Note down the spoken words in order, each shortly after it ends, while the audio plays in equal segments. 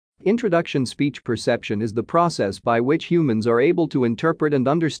Introduction. Speech perception is the process by which humans are able to interpret and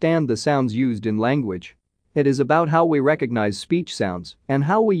understand the sounds used in language. It is about how we recognize speech sounds and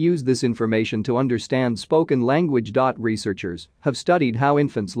how we use this information to understand spoken language. Researchers have studied how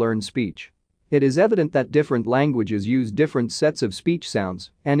infants learn speech. It is evident that different languages use different sets of speech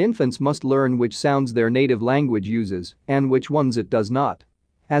sounds, and infants must learn which sounds their native language uses and which ones it does not.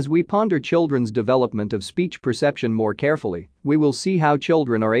 As we ponder children's development of speech perception more carefully, we will see how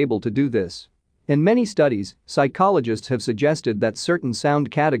children are able to do this. In many studies, psychologists have suggested that certain sound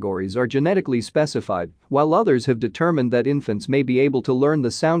categories are genetically specified, while others have determined that infants may be able to learn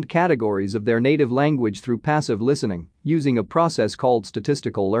the sound categories of their native language through passive listening, using a process called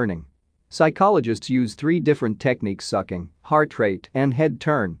statistical learning. Psychologists use 3 different techniques: sucking, heart rate, and head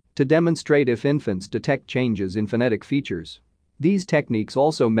turn, to demonstrate if infants detect changes in phonetic features. These techniques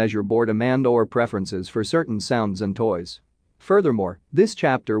also measure boredom and/or preferences for certain sounds and toys. Furthermore, this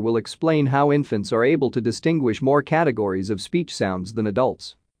chapter will explain how infants are able to distinguish more categories of speech sounds than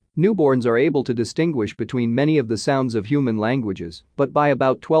adults. Newborns are able to distinguish between many of the sounds of human languages, but by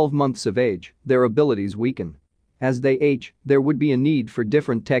about 12 months of age, their abilities weaken. As they age, there would be a need for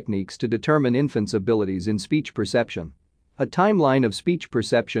different techniques to determine infants' abilities in speech perception. A timeline of speech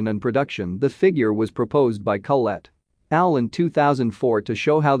perception and production. The figure was proposed by Cull al. in 2004 to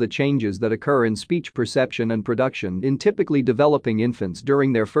show how the changes that occur in speech perception and production in typically developing infants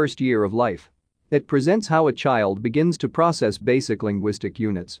during their first year of life. It presents how a child begins to process basic linguistic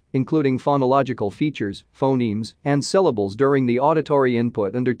units, including phonological features, phonemes, and syllables during the auditory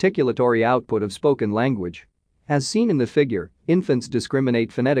input and articulatory output of spoken language. As seen in the figure, infants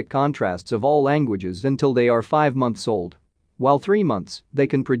discriminate phonetic contrasts of all languages until they are 5 months old. While 3 months, they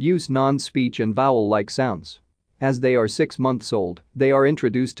can produce non-speech and vowel-like sounds. As they are 6 months old, they are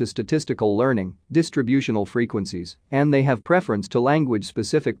introduced to statistical learning, distributional frequencies, and they have preference to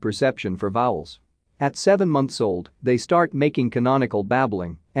language-specific perception for vowels. At 7 months old, they start making canonical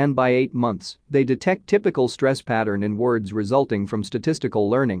babbling, and by 8 months, they detect typical stress pattern in words resulting from statistical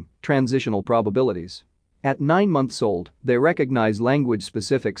learning, transitional probabilities. At 9 months old, they recognize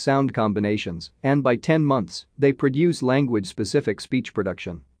language-specific sound combinations, and by 10 months, they produce language-specific speech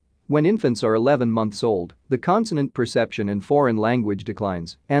production. When infants are 11 months old, the consonant perception in foreign language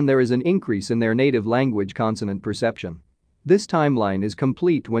declines, and there is an increase in their native language consonant perception. This timeline is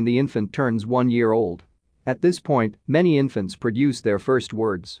complete when the infant turns 1 year old. At this point, many infants produce their first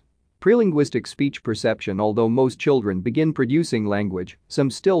words. Prelinguistic speech perception. Although most children begin producing language, some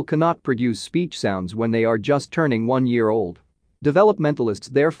still cannot produce speech sounds when they are just turning 1 year old. Developmentalists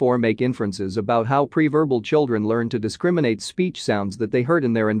therefore make inferences about how preverbal children learn to discriminate speech sounds that they heard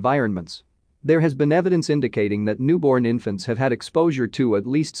in their environments. There has been evidence indicating that newborn infants have had exposure to at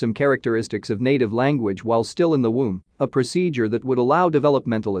least some characteristics of native language while still in the womb, a procedure that would allow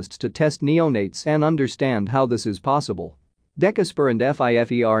developmentalists to test neonates and understand how this is possible. Decasper and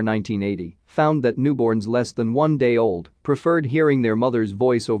FIFER 1980 found that newborns less than 1 day old preferred hearing their mother's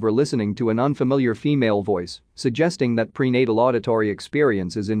voice over listening to an unfamiliar female voice, suggesting that prenatal auditory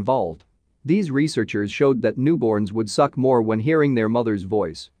experience is involved. These researchers showed that newborns would suck more when hearing their mother's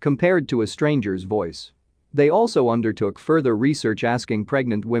voice compared to a stranger's voice. They also undertook further research asking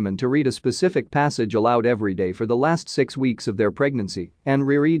pregnant women to read a specific passage aloud every day for the last 6 weeks of their pregnancy and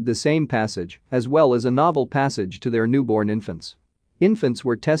reread the same passage, as well as a novel passage, to their newborn infants. Infants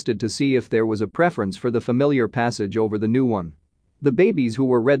were tested to see if there was a preference for the familiar passage over the new one. The babies who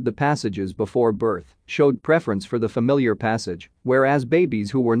were read the passages before birth showed preference for the familiar passage, whereas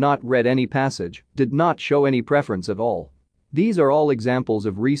babies who were not read any passage did not show any preference at all. These are all examples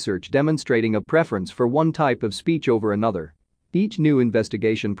of research demonstrating a preference for one type of speech over another. Each new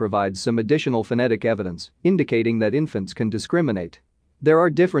investigation provides some additional phonetic evidence, indicating that infants can discriminate. There are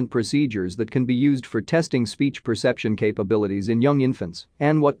different procedures that can be used for testing speech perception capabilities in young infants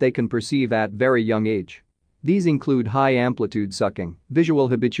and what they can perceive at very young age. These include high-amplitude sucking, visual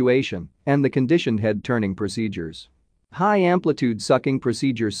habituation, and the conditioned head-turning procedures. High-amplitude sucking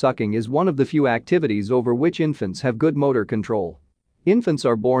procedure. Sucking is one of the few activities over which infants have good motor control. Infants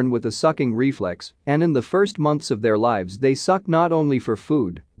are born with a sucking reflex, and in the first months of their lives they suck not only for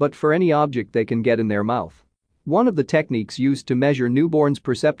food, but for any object they can get in their mouth. One of the techniques used to measure newborns'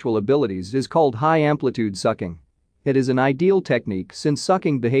 perceptual abilities is called high-amplitude sucking. It is an ideal technique since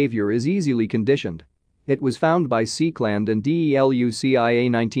sucking behavior is easily conditioned. It was found by Seekland and Delucia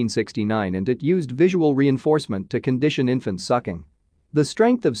 1969, and it used visual reinforcement to condition infant sucking. The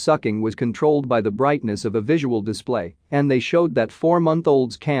strength of sucking was controlled by the brightness of a visual display, and they showed that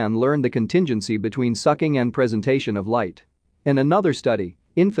 4-month-olds can learn the contingency between sucking and presentation of light. In another study,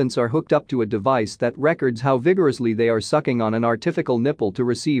 Infants are hooked up to a device that records how vigorously they are sucking on an artificial nipple to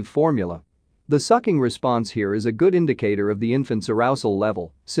receive formula. The sucking response here is a good indicator of the infant's arousal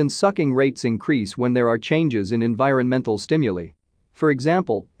level, since sucking rates increase when there are changes in environmental stimuli. For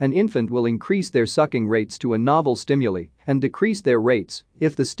example, an infant will increase their sucking rates to a novel stimuli and decrease their rates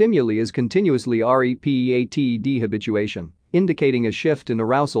if the stimuli is continuously repeated dehabituation, indicating a shift in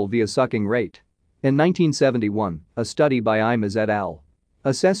arousal via sucking rate. In 1971, a study by Imes et al.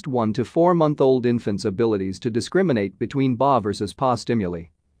 Assessed 1 to 4-month-old infants' abilities to discriminate between ba versus pa stimuli.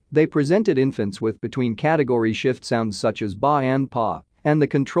 They presented infants with between-category shift sounds such as ba and pa, and the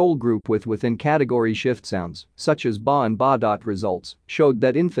control group with within-category shift sounds such as ba and ba. Results showed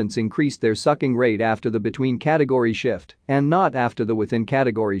that infants increased their sucking rate after the between-category shift and not after the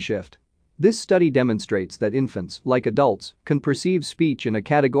within-category shift. This study demonstrates that infants, like adults, can perceive speech in a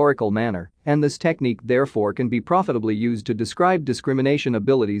categorical manner, and this technique therefore can be profitably used to describe discrimination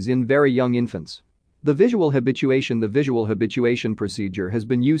abilities in very young infants. The visual habituation procedure has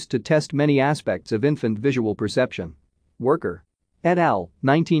been used to test many aspects of infant visual perception. Worker et al.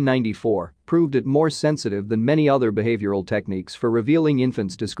 1994 proved it more sensitive than many other behavioral techniques for revealing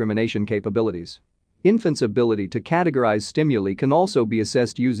infants' discrimination capabilities. Infants' ability to categorize stimuli can also be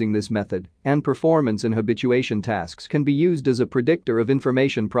assessed using this method, and performance in habituation tasks can be used as a predictor of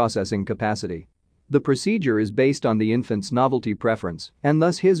information processing capacity. The procedure is based on the infant's novelty preference and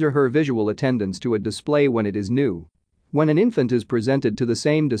thus his or her visual attendance to a display when it is new. When an infant is presented to the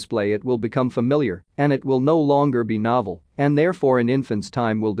same display, it will become familiar and it will no longer be novel, and therefore an infant's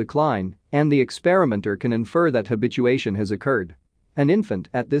time will decline, and the experimenter can infer that habituation has occurred. An infant,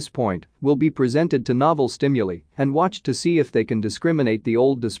 at this point, will be presented to novel stimuli and watched to see if they can discriminate the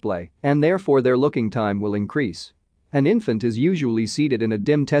old display, and therefore their looking time will increase. An infant is usually seated in a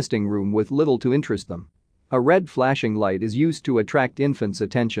dim testing room with little to interest them. A red flashing light is used to attract infants'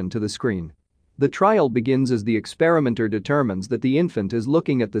 attention to the screen. The trial begins as the experimenter determines that the infant is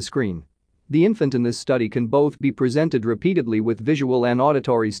looking at the screen. The infant in this study can both be presented repeatedly with visual and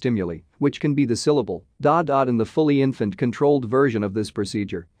auditory stimuli, which can be the syllable, in the fully infant-controlled version of this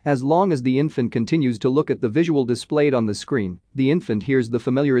procedure. As long as the infant continues to look at the visual displayed on the screen, the infant hears the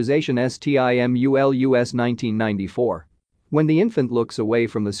familiarization stimulus 1994. When the infant looks away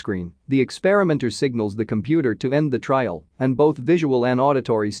from the screen, the experimenter signals the computer to end the trial, and both visual and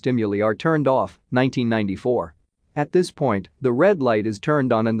auditory stimuli are turned off, 1994. At this point, the red light is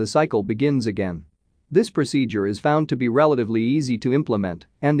turned on and the cycle begins again. This procedure is found to be relatively easy to implement,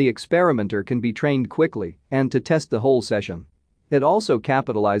 and the experimenter can be trained quickly and to test the whole session. It also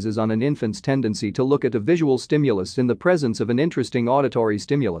capitalizes on an infant's tendency to look at a visual stimulus in the presence of an interesting auditory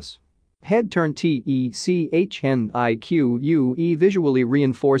stimulus. Head turn TECHNIQUE visually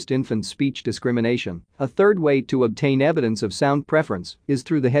reinforced infant speech discrimination. A third way to obtain evidence of sound preference is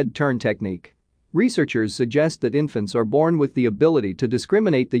through the head turn technique. Researchers suggest that infants are born with the ability to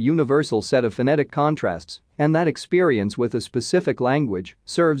discriminate the universal set of phonetic contrasts, and that experience with a specific language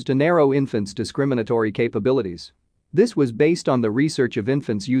serves to narrow infants' discriminatory capabilities. This was based on the research of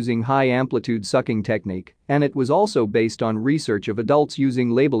infants using high-amplitude sucking technique, and it was also based on research of adults using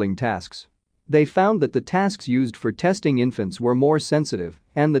labeling tasks. They found that the tasks used for testing infants were more sensitive,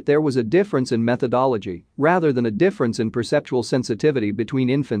 and that there was a difference in methodology rather than a difference in perceptual sensitivity between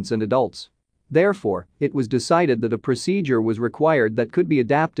infants and adults. Therefore, it was decided that a procedure was required that could be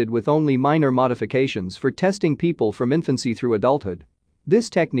adapted with only minor modifications for testing people from infancy through adulthood. This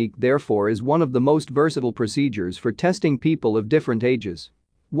technique, therefore, is one of the most versatile procedures for testing people of different ages.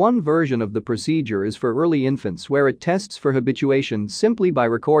 One version of the procedure is for early infants, where it tests for habituation simply by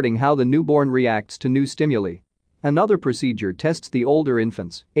recording how the newborn reacts to new stimuli. Another procedure tests the older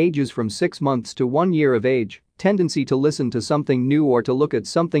infants, ages from 6 months to 1 year of age, tendency to listen to something new or to look at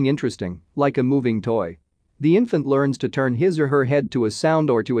something interesting, like a moving toy. The infant learns to turn his or her head to a sound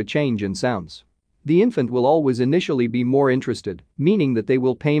or to a change in sounds. The infant will always initially be more interested, meaning that they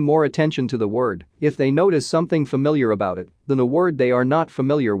will pay more attention to the word if they notice something familiar about it than a word they are not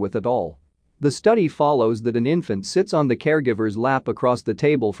familiar with at all. The study follows that an infant sits on the caregiver's lap across the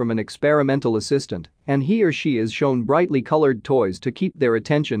table from an experimental assistant, and he or she is shown brightly colored toys to keep their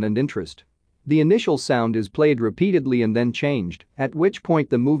attention and interest. The initial sound is played repeatedly and then changed, at which point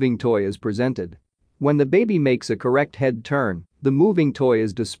the moving toy is presented. When the baby makes a correct head turn, the moving toy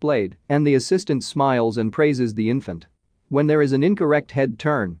is displayed, and the assistant smiles and praises the infant. When there is an incorrect head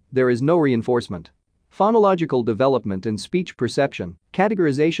turn, there is no reinforcement. Phonological development in speech perception,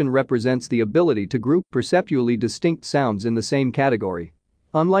 categorization represents the ability to group perceptually distinct sounds in the same category.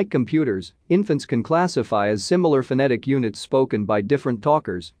 Unlike computers, infants can classify as similar phonetic units spoken by different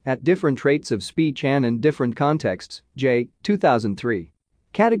talkers at different traits of speech and in different contexts. J. 2003.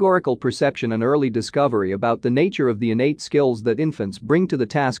 Categorical perception, an early discovery about the nature of the innate skills that infants bring to the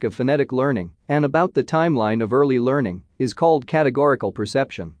task of phonetic learning and about the timeline of early learning, is called categorical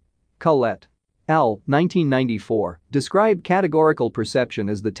perception. Collette al. 1994 described categorical perception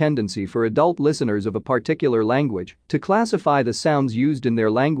as the tendency for adult listeners of a particular language to classify the sounds used in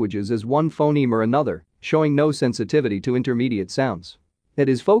their languages as one phoneme or another, showing no sensitivity to intermediate sounds. It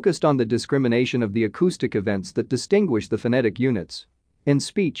is focused on the discrimination of the acoustic events that distinguish the phonetic units. In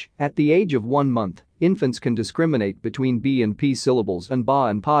speech, at the age of 1 month, infants can discriminate between B and P syllables and ba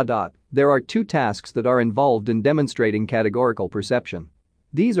and pa. There are 2 tasks that are involved in demonstrating categorical perception.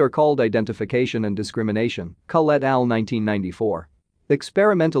 These are called identification and discrimination, Collette al. 1994.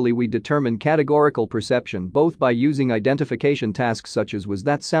 Experimentally, we determine categorical perception both by using identification tasks such as was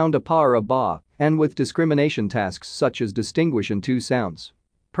that sound a pa or a ba, and with discrimination tasks such as distinguish in 2 sounds.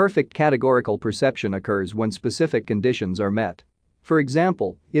 Perfect categorical perception occurs when specific conditions are met. For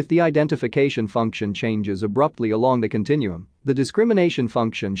example, if the identification function changes abruptly along the continuum, the discrimination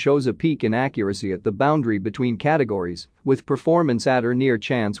function shows a peak in accuracy at the boundary between categories, with performance at or near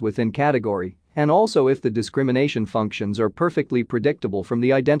chance within category, and also if the discrimination functions are perfectly predictable from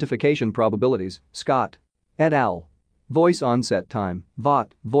the identification probabilities. Scott et al. Voice onset time,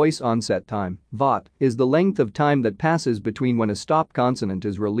 VOT. Voice onset time, VOT, is the length of time that passes between when a stop consonant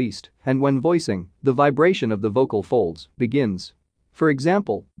is released and when voicing, the vibration of the vocal folds, begins. For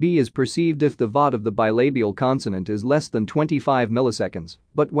example, B is perceived if the VOT of the bilabial consonant is less than 25 milliseconds,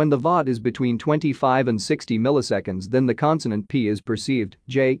 but when the VOT is between 25 and 60 milliseconds, then the consonant P is perceived.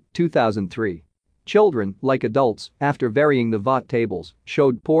 J. 2003. Children, like adults, after varying the VOT tables,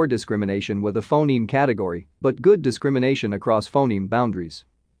 showed poor discrimination with a phoneme category, but good discrimination across phoneme boundaries.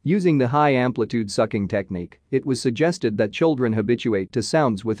 Using the high-amplitude sucking technique, it was suggested that children habituate to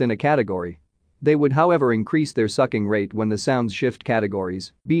sounds within a category. They would, however, increase their sucking rate when the sounds shift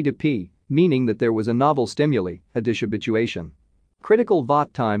categories, B to P, meaning that there was a novel stimuli, a dishabituation. Critical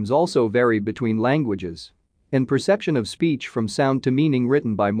VOT times also vary between languages. In Perception of Speech from Sound to Meaning,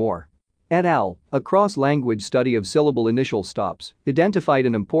 written by Moore et al., a cross-language study of syllable initial stops identified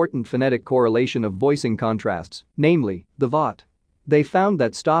an important phonetic correlation of voicing contrasts, namely, the VOT. They found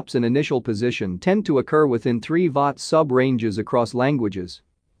that stops in initial position tend to occur within 3 VOT sub-ranges across languages.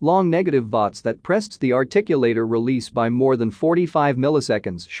 Long negative VOTs that pressed the articulator release by more than 45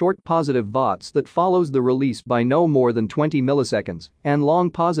 milliseconds, short positive VOTs that follows the release by no more than 20 milliseconds, and long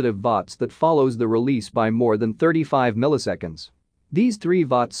positive VOTs that follows the release by more than 35 milliseconds. These 3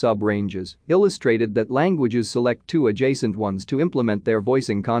 VOT sub-ranges illustrated that languages select 2 adjacent ones to implement their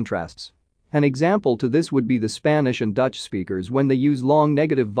voicing contrasts. An example to this would be the Spanish and Dutch speakers when they use long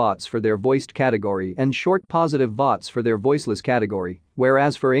negative VOTs for their voiced category and short positive VOTs for their voiceless category,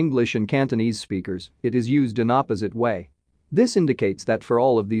 whereas for English and Cantonese speakers, it is used in opposite way. This indicates that for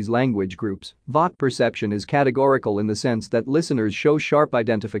all of these language groups, VOT perception is categorical in the sense that listeners show sharp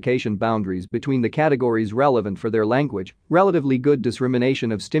identification boundaries between the categories relevant for their language, relatively good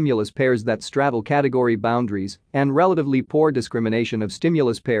discrimination of stimulus pairs that straddle category boundaries, and relatively poor discrimination of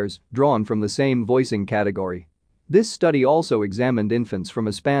stimulus pairs drawn from the same voicing category. This study also examined infants from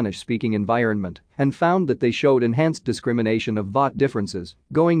a Spanish-speaking environment and found that they showed enhanced discrimination of VOT differences,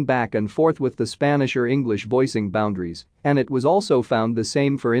 going back and forth with the Spanish or English voicing boundaries, and it was also found the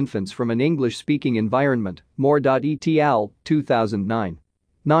same for infants from an English-speaking environment. Moore et al. 2009.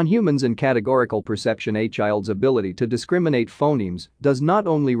 Non-humans and categorical perception. A child's ability to discriminate phonemes does not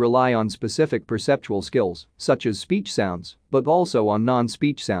only rely on specific perceptual skills, such as speech sounds, but also on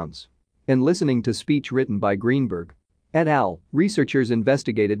non-speech sounds. In Listening to Speech, written by Greenberg et al., researchers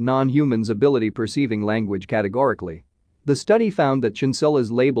investigated non-humans' ability perceiving language categorically. The study found that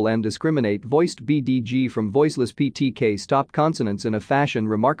chinchillas label and discriminate voiced BDG from voiceless PTK stop consonants in a fashion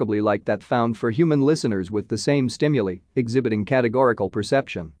remarkably like that found for human listeners with the same stimuli, exhibiting categorical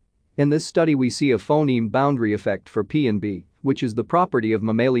perception. In this study we see a phoneme boundary effect for P and B, which is the property of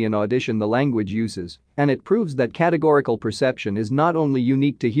mammalian audition the language uses, and it proves that categorical perception is not only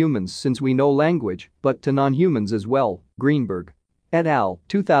unique to humans since we know language, but to non-humans as well. Greenberg et al.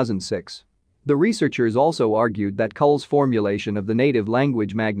 2006. The researchers also argued that Kull's formulation of the native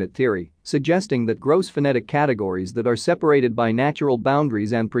language magnet theory, suggesting that gross phonetic categories that are separated by natural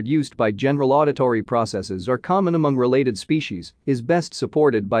boundaries and produced by general auditory processes are common among related species, is best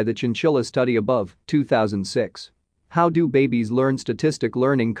supported by the chinchilla study above. 2006. How do babies learn? Statistic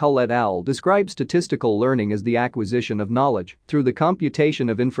learning. Kull et al. describes statistical learning as the acquisition of knowledge through the computation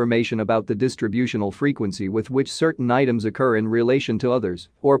of information about the distributional frequency with which certain items occur in relation to others,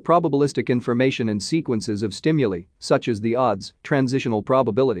 or probabilistic information in sequences of stimuli, such as the odds, transitional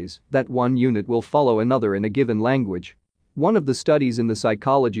probabilities, that one unit will follow another in a given language. One of the studies in the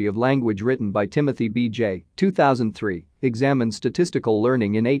psychology of language written by Timothy B.J. 2003 examined statistical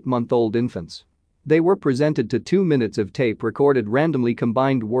learning in 8-month-old infants. They were presented to 2 minutes of tape-recorded randomly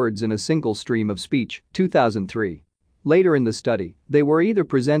combined words in a single stream of speech, 2003. Later in the study, they were either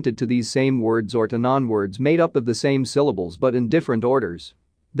presented to these same words or to non-words made up of the same syllables but in different orders.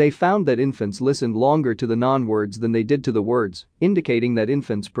 They found that infants listened longer to the non-words than they did to the words, indicating that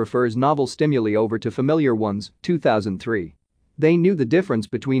infants prefers novel stimuli over to familiar ones, 2003. They knew the difference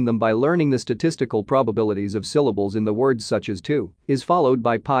between them by learning the statistical probabilities of syllables in the words such as to, is followed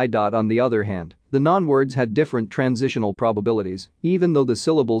by pi. On the other hand, the non-words had different transitional probabilities, even though the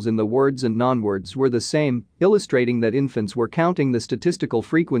syllables in the words and non-words were the same, illustrating that infants were counting the statistical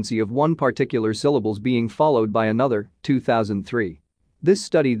frequency of one particular syllables being followed by another, 2003. This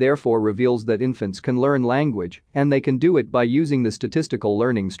study therefore reveals that infants can learn language, and they can do it by using the statistical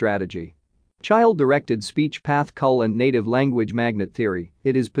learning strategy. Child-directed speech path Cull and native language magnet theory.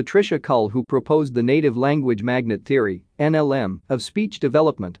 It is Patricia Cull who proposed the native language magnet theory, NLM, of speech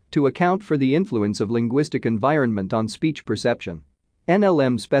development to account for the influence of linguistic environment on speech perception.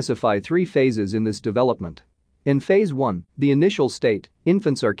 NLM specify 3 phases in this development. In phase 1, the initial state,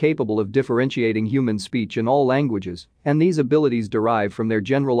 infants are capable of differentiating human speech in all languages, and these abilities derive from their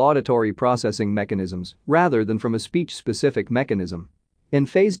general auditory processing mechanisms rather than from a speech-specific mechanism. In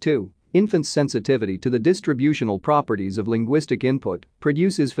phase 2, infants' sensitivity to the distributional properties of linguistic input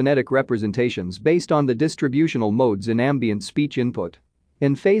produces phonetic representations based on the distributional modes in ambient speech input.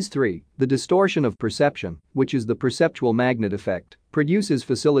 In phase 3, the distortion of perception, which is the perceptual magnet effect, produces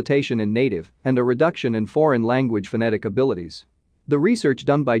facilitation in native and a reduction in foreign language phonetic abilities. The research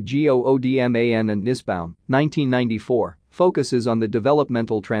done by Goodman and Nisbaum, 1994, focuses on the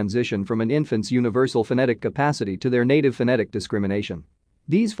developmental transition from an infant's universal phonetic capacity to their native phonetic discrimination.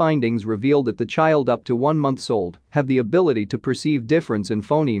 These findings reveal that the child up to 1 month old have the ability to perceive difference in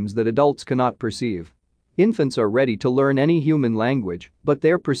phonemes that adults cannot perceive. Infants are ready to learn any human language, but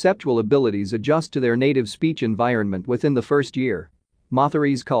their perceptual abilities adjust to their native speech environment within the first year.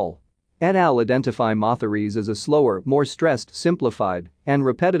 Matharies Cull et al. Identify Matharies as a slower, more stressed, simplified, and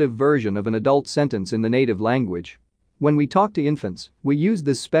repetitive version of an adult sentence in the native language. When we talk to infants, we use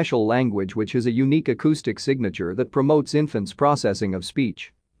this special language which has a unique acoustic signature that promotes infants' processing of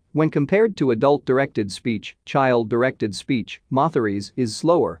speech. When compared to adult-directed speech, child-directed speech, Matharies is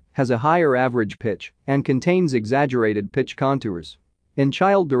slower, has a higher average pitch, and contains exaggerated pitch contours. In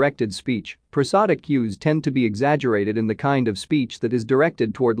child-directed speech, prosodic cues tend to be exaggerated in the kind of speech that is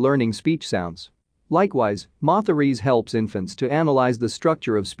directed toward learning speech sounds. Likewise, Matharies helps infants to analyze the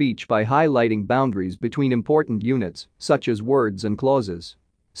structure of speech by highlighting boundaries between important units, such as words and clauses.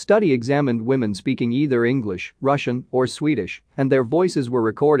 Study examined women speaking either English, Russian, or Swedish, and their voices were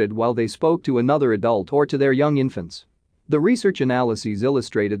recorded while they spoke to another adult or to their young infants. The research analyses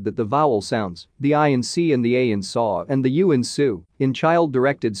illustrated that the vowel sounds, the I in C and the A in saw and the U in sue, in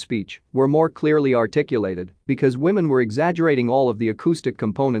child-directed speech, were more clearly articulated because women were exaggerating all of the acoustic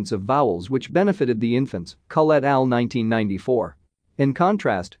components of vowels which benefited the infants, Cull et al. 1994. In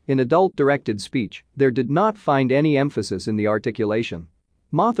contrast, in adult-directed speech, there did not find any emphasis in the articulation.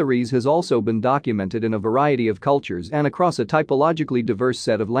 Matharies has also been documented in a variety of cultures and across a typologically diverse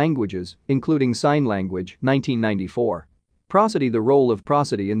set of languages, including sign language, 1994. Prosody. The role of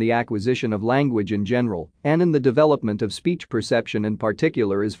prosody in the acquisition of language in general and in the development of speech perception in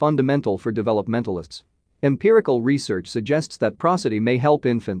particular is fundamental for developmentalists. Empirical research suggests that prosody may help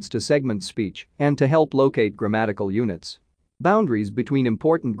infants to segment speech and to help locate grammatical units. Boundaries between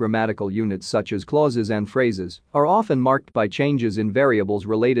important grammatical units such as clauses and phrases are often marked by changes in variables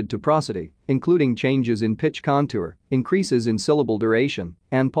related to prosody, including changes in pitch contour, increases in syllable duration,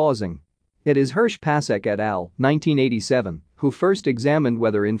 and pausing. It is Hirsch-Pasek et al. 1987 who first examined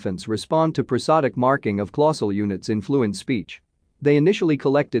whether infants respond to prosodic marking of clausal units in fluent speech. They initially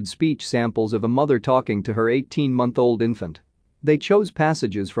collected speech samples of a mother talking to her 18-month-old infant. They chose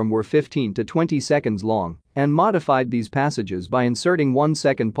passages from were 15 to 20 seconds long and modified these passages by inserting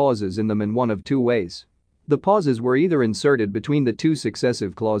 1-second pauses in them in one of 2 ways. The pauses were either inserted between the 2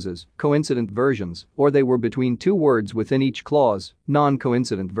 successive clauses, coincident versions, or they were between 2 words within each clause,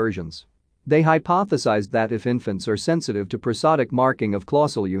 non-coincident versions. They hypothesized that if infants are sensitive to prosodic marking of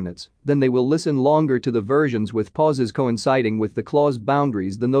clausal units, then they will listen longer to the versions with pauses coinciding with the clause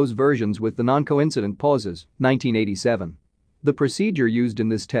boundaries than those versions with the non-coincident pauses, 1987. The procedure used in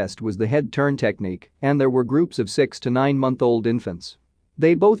this test was the head turn technique, and there were groups of 6 to 9-month-old infants.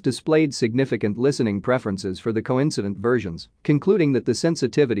 They both displayed significant listening preferences for the coincident versions, concluding that the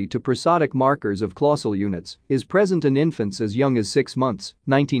sensitivity to prosodic markers of clausal units is present in infants as young as 6 months,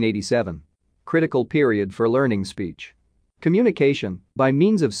 1987. Critical period for learning speech. Communication, by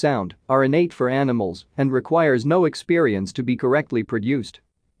means of sound, are innate for animals and requires no experience to be correctly produced.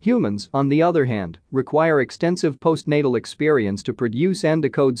 Humans, on the other hand, require extensive postnatal experience to produce and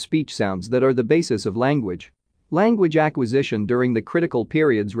decode speech sounds that are the basis of language. Language acquisition during the critical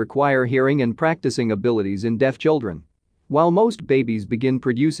periods require hearing and practicing abilities in deaf children. While most babies begin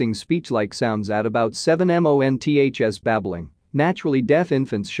producing speech-like sounds at about 7 months babbling, naturally deaf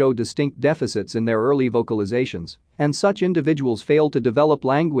infants show distinct deficits in their early vocalizations, and such individuals fail to develop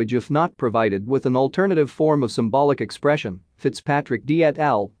language if not provided with an alternative form of symbolic expression. Fitzpatrick D. et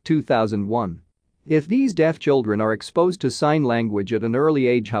al., 2001. If these deaf children are exposed to sign language at an early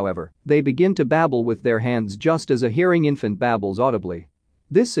age, however, they begin to babble with their hands just as a hearing infant babbles audibly.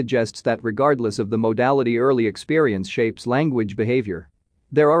 This suggests that regardless of the modality, early experience shapes language behavior.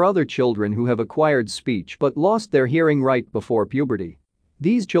 There are other children who have acquired speech but lost their hearing right before puberty.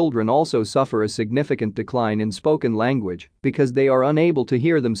 These children also suffer a significant decline in spoken language because they are unable to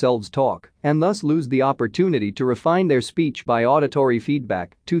hear themselves talk and thus lose the opportunity to refine their speech by auditory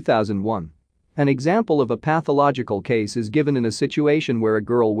feedback. 2001. An example of a pathological case is given in a situation where a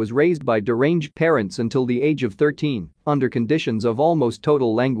girl was raised by deranged parents until the age of 13, under conditions of almost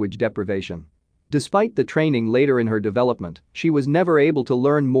total language deprivation. Despite the training later in her development, she was never able to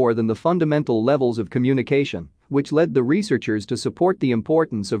learn more than the fundamental levels of communication, which led the researchers to support the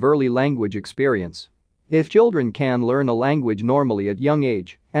importance of early language experience. If children can learn a language normally at young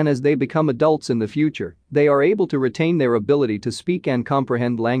age, and as they become adults in the future, they are able to retain their ability to speak and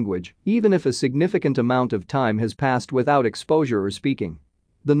comprehend language, even if a significant amount of time has passed without exposure or speaking.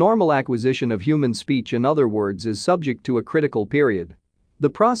 The normal acquisition of human speech, in other words, is subject to a critical period. The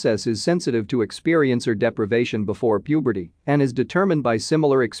process is sensitive to experience or deprivation before puberty and is determined by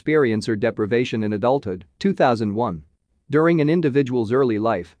similar experience or deprivation in adulthood. 2001. During an individual's early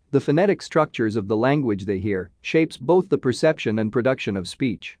life, the phonetic structures of the language they hear shapes both the perception and production of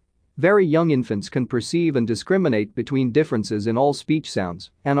speech. Very young infants can perceive and discriminate between differences in all speech sounds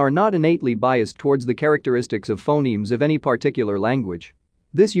and are not innately biased towards the characteristics of phonemes of any particular language.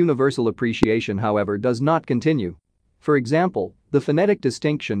 This universal appreciation, however, does not continue. For example, the phonetic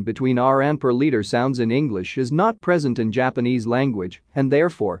distinction between R and per liter sounds in English is not present in Japanese language, and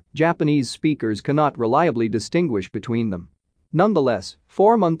therefore, Japanese speakers cannot reliably distinguish between them. Nonetheless,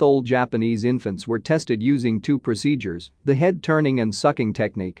 4-month-old Japanese infants were tested using two procedures, the head turning and sucking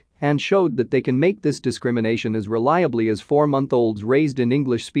technique, and showed that they can make this discrimination as reliably as 4-month-olds raised in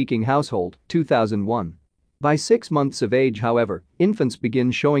English-speaking household. 2001. By 6 months of age, however, infants begin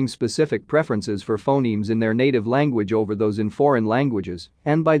showing specific preferences for phonemes in their native language over those in foreign languages,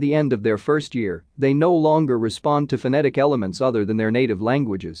 and by the end of their first year, they no longer respond to phonetic elements other than their native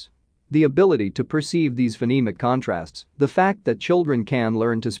languages. The ability to perceive these phonemic contrasts, the fact that children can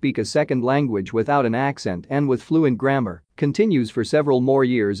learn to speak a second language without an accent and with fluent grammar, continues for several more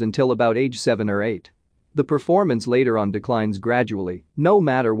years until about age 7 or 8. The performance later on declines gradually, no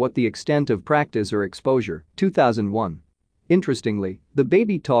matter what the extent of practice or exposure. 2001. Interestingly, the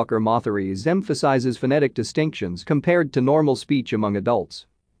baby talker Motheries emphasizes phonetic distinctions compared to normal speech among adults.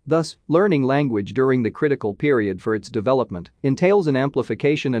 Thus, learning language during the critical period for its development entails an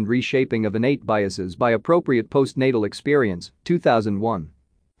amplification and reshaping of innate biases by appropriate postnatal experience. 2001.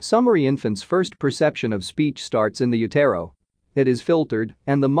 Summary: infant's first perception of speech starts in the utero. It is filtered,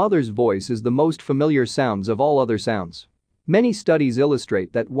 and the mother's voice is the most familiar sounds of all other sounds. Many studies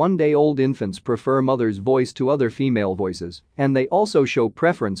illustrate that one-day-old infants prefer mother's voice to other female voices, and they also show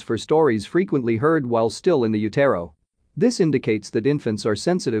preference for stories frequently heard while still in the utero. This indicates that infants are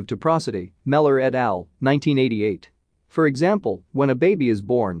sensitive to prosody. Meller et al., 1988. For example, when a baby is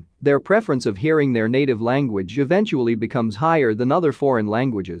born, their preference of hearing their native language eventually becomes higher than other foreign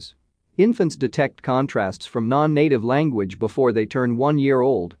languages. Infants detect contrasts from non-native language before they turn 1 year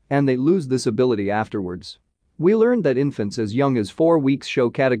old, and they lose this ability afterwards. We learned that infants as young as 4 weeks show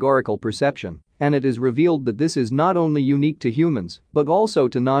categorical perception, and it is revealed that this is not only unique to humans, but also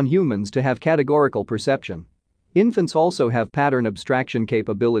to non-humans to have categorical perception. Infants also have pattern abstraction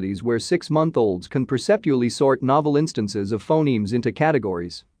capabilities where 6-month-olds can perceptually sort novel instances of phonemes into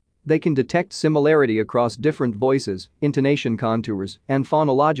categories. They can detect similarity across different voices, intonation contours, and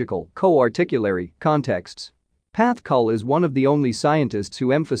phonological, co-articulatory contexts. Pat Cull is one of the only scientists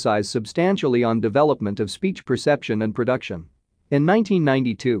who emphasize substantially on development of speech perception and production. In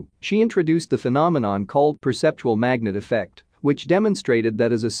 1992, she introduced the phenomenon called perceptual magnet effect, which demonstrated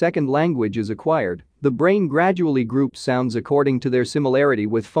that as a second language is acquired, the brain gradually groups sounds according to their similarity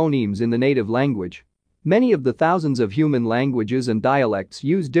with phonemes in the native language. Many of the thousands of human languages and dialects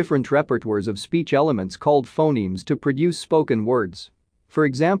use different repertoires of speech elements called phonemes to produce spoken words. For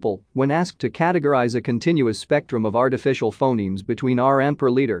example, when asked to categorize a continuous spectrum of artificial phonemes between R and per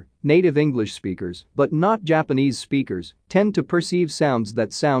liter, native English speakers, but not Japanese speakers, tend to perceive sounds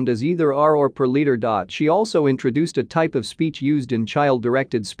that sound as either R or per liter. She also introduced a type of speech used in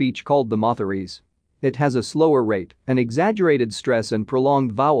child-directed speech called the motherese. It has a slower rate, an exaggerated stress and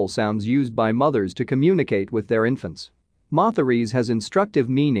prolonged vowel sounds used by mothers to communicate with their infants. Motherese has instructive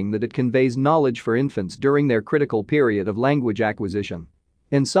meaning that it conveys knowledge for infants during their critical period of language acquisition.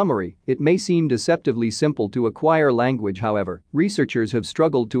 In summary, it may seem deceptively simple to acquire language. However, researchers have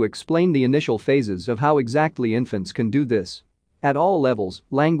struggled to explain the initial phases of how exactly infants can do this. At all levels,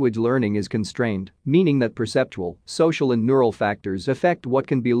 language learning is constrained, meaning that perceptual, social and neural factors affect what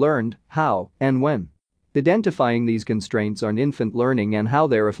can be learned, how, and when. Identifying these constraints on infant learning and how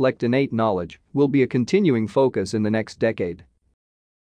they reflect innate knowledge will be a continuing focus in the next decade.